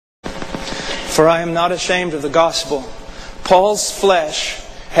For I am not ashamed of the gospel. Paul's flesh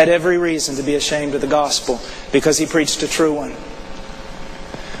had every reason to be ashamed of the gospel because he preached a true one.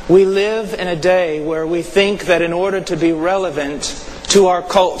 We live in a day where we think that in order to be relevant to our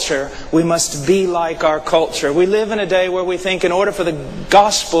culture, we must be like our culture. We live in a day where we think in order for the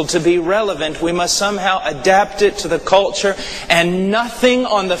gospel to be relevant, we must somehow adapt it to the culture, and nothing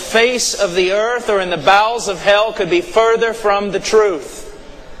on the face of the earth or in the bowels of hell could be further from the truth.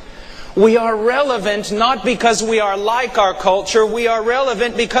 We are relevant not because we are like our culture, we are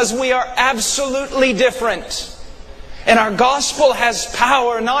relevant because we are absolutely different. And our gospel has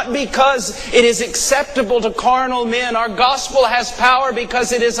power not because it is acceptable to carnal men. Our gospel has power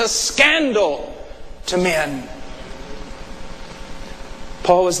because it is a scandal to men.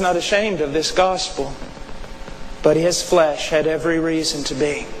 Paul was not ashamed of this gospel, but his flesh had every reason to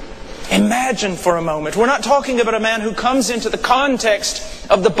be. Imagine for a moment, we're not talking about a man who comes into the context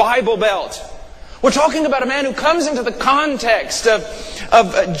of the Bible Belt. We're talking about a man who comes into the context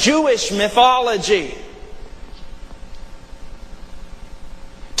of Jewish mythology,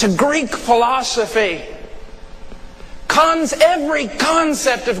 to Greek philosophy. Every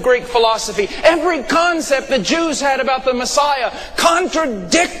concept of Greek philosophy, every concept the Jews had about the Messiah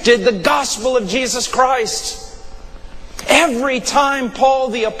contradicted the gospel of Jesus Christ. Every time Paul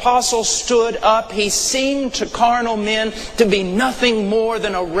the Apostle stood up, he seemed to carnal men to be nothing more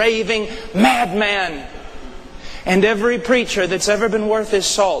than a raving madman. And every preacher that's ever been worth his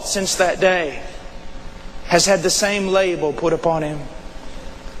salt since that day has had the same label put upon him.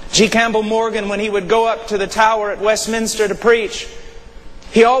 G. Campbell Morgan, when he would go up to the tower at Westminster to preach,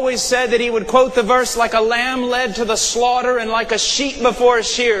 he always said that he would quote the verse, like a lamb led to the slaughter and like a sheep before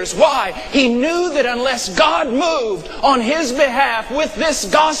shears. Why? He knew that unless God moved on his behalf with this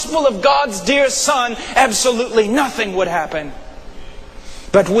gospel of God's dear Son, absolutely nothing would happen.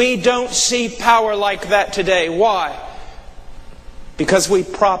 But we don't see power like that today. Why? Because we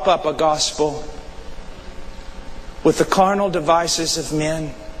prop up a gospel with the carnal devices of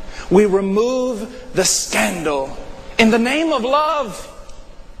men. We remove the scandal in the name of love,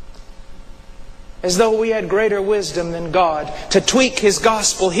 as though we had greater wisdom than God to tweak His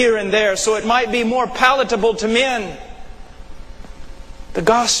gospel here and there so it might be more palatable to men. The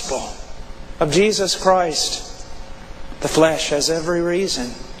gospel of Jesus Christ, the flesh has every reason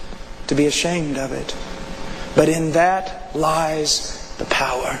to be ashamed of it. But in that lies the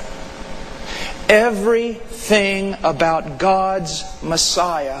power. Everything about God's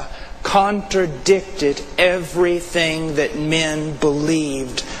Messiah contradicted everything that men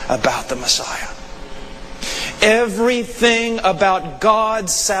believed about the Messiah. Everything about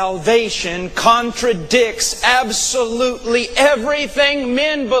God's salvation contradicts absolutely everything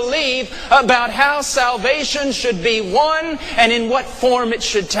men believe about how salvation should be won and in what form it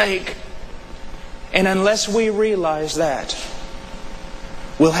should take. And unless we realize that,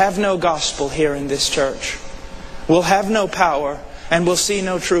 we'll have no gospel here in this church. We'll have no power, and we'll see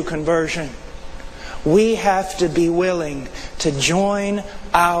no true conversion. We have to be willing to join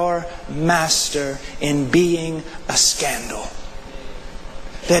our Master in being a scandal.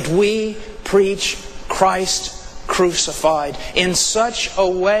 That we preach Christ crucified in such a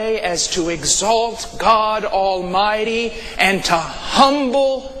way as to exalt God Almighty and to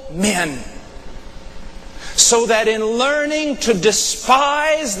humble men, so that in learning to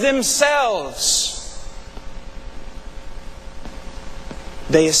despise themselves,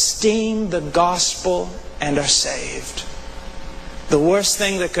 they esteem the gospel and are saved. The worst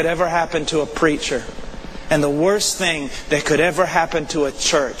thing that could ever happen to a preacher, and the worst thing that could ever happen to a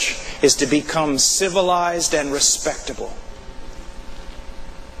church, is to become civilized and respectable.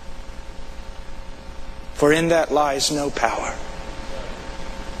 For in that lies no power.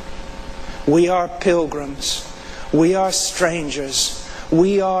 We are pilgrims. We are strangers.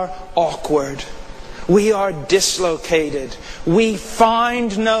 We are awkward. We are dislocated. We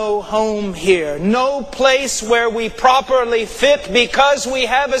find no home here, no place where we properly fit, because we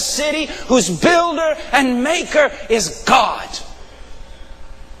have a city whose builder and maker is God.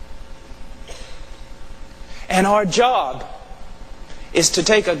 And our job is to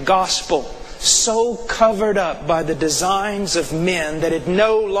take a gospel so covered up by the designs of men that it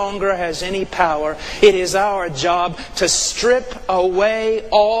no longer has any power. It is our job to strip away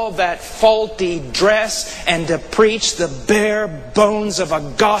all that faulty dress and to preach the bare bones of a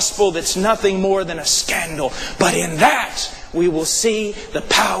gospel that's nothing more than a scandal. But in that, we will see the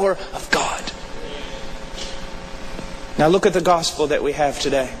power of God. Now look at the gospel that we have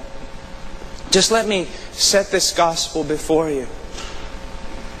today. Just let me set this gospel before you.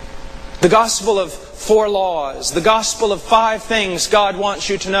 The gospel of 4 laws. The gospel of 5 things God wants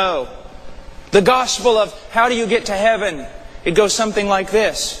you to know. The gospel of how do you get to heaven? It goes something like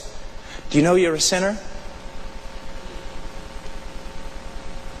this. Do you know you're a sinner?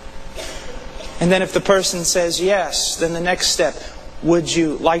 And then if the person says yes, then the next step, would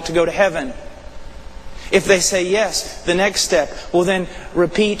you like to go to heaven? If they say yes, the next step, well then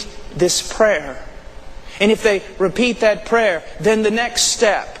repeat this prayer. And if they repeat that prayer, then the next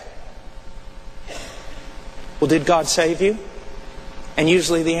step, well, did God save you? And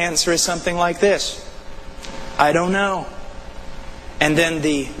usually the answer is something like this. I don't know. And then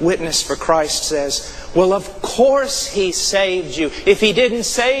the witness for Christ says, well, of course He saved you. If He didn't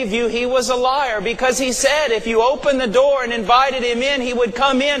save you, he was a liar. Because He said if you opened the door and invited Him in, He would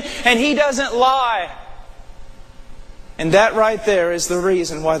come in, and He doesn't lie. And that right there is the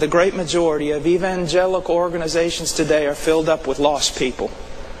reason why the great majority of evangelical organizations today are filled up with lost people.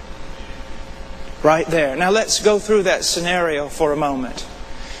 Right there. Now let's go through that scenario for a moment.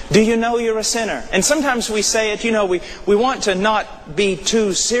 Do you know you're a sinner? And sometimes we say it, we want to not be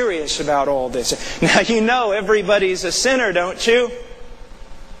too serious about all this. Now you know everybody's a sinner, don't you?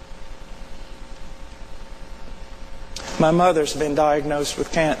 My mother's been diagnosed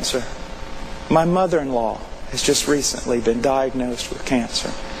with cancer. My mother-in-law has just recently been diagnosed with cancer.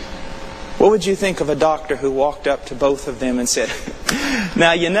 What would you think of a doctor who walked up to both of them and said,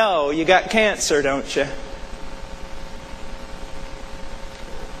 now you know you got cancer, don't you?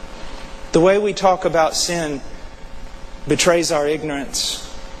 The way we talk about sin betrays our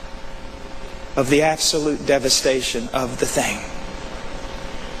ignorance of the absolute devastation of the thing.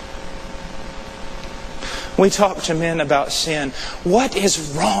 We talk to men about sin. What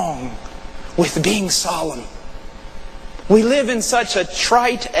is wrong with being solemn? We live in such a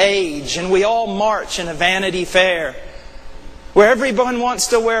trite age, and we all march in a Vanity Fair where everyone wants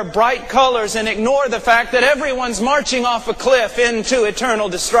to wear bright colors and ignore the fact that everyone's marching off a cliff into eternal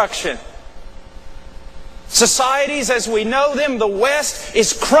destruction. Societies as we know them, the West,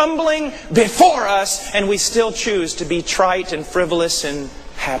 is crumbling before us, and we still choose to be trite and frivolous and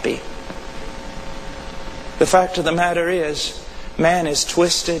happy. The fact of the matter is, man is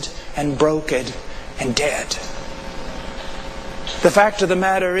twisted and broken and dead. The fact of the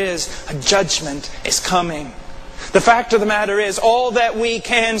matter is, a judgment is coming. The fact of the matter is, all that we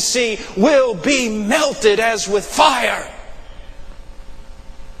can see will be melted as with fire.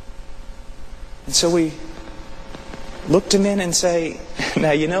 And so we look to men and say,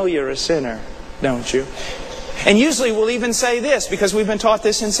 now you know you're a sinner, don't you? And usually we'll even say this, because we've been taught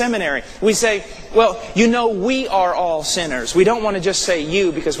this in seminary. We say, well, you know we are all sinners. We don't want to just say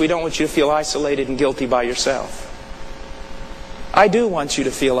you, because we don't want you to feel isolated and guilty by yourself. I do want you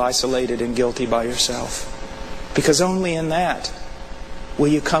to feel isolated and guilty by yourself, because only in that will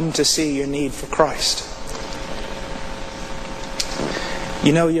you come to see your need for Christ.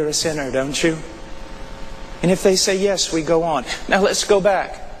 You know you're a sinner, don't you? And if they say yes, we go on. Now let's go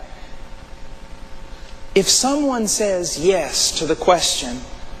back. If someone says yes to the question,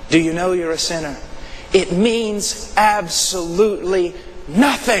 do you know you're a sinner? It means absolutely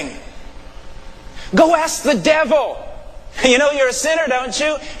nothing. Go ask the devil. You know you're a sinner, don't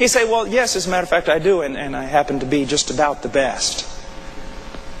you? He say, well, yes, as a matter of fact, I do, and I happen to be just about the best.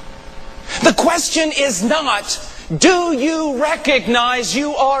 The question is not, do you recognize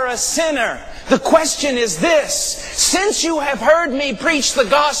you are a sinner? The question is this: since you have heard me preach the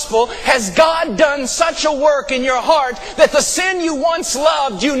gospel, has God done such a work in your heart that the sin you once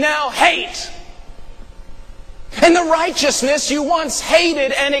loved, you now hate? And the righteousness you once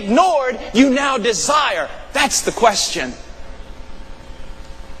hated and ignored, you now desire? That's the question.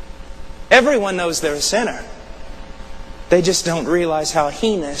 Everyone knows they're a sinner. They just don't realize how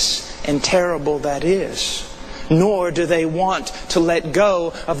heinous and terrible that is. Nor do they want to let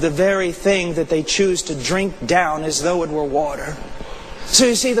go of the very thing that they choose to drink down as though it were water. So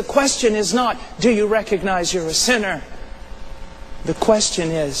you see, the question is not, do you recognize you're a sinner? The question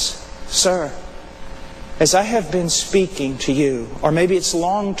is, sir, as I have been speaking to you, or maybe it's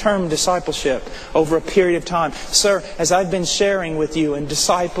long-term discipleship over a period of time, sir, as I've been sharing with you and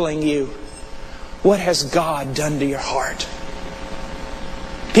discipling you, what has God done to your heart?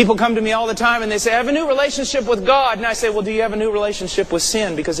 People come to me all the time and they say, I have a new relationship with God. And I say, well, do you have a new relationship with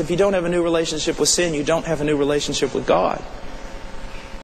sin? Because if you don't have a new relationship with sin, you don't have a new relationship with God.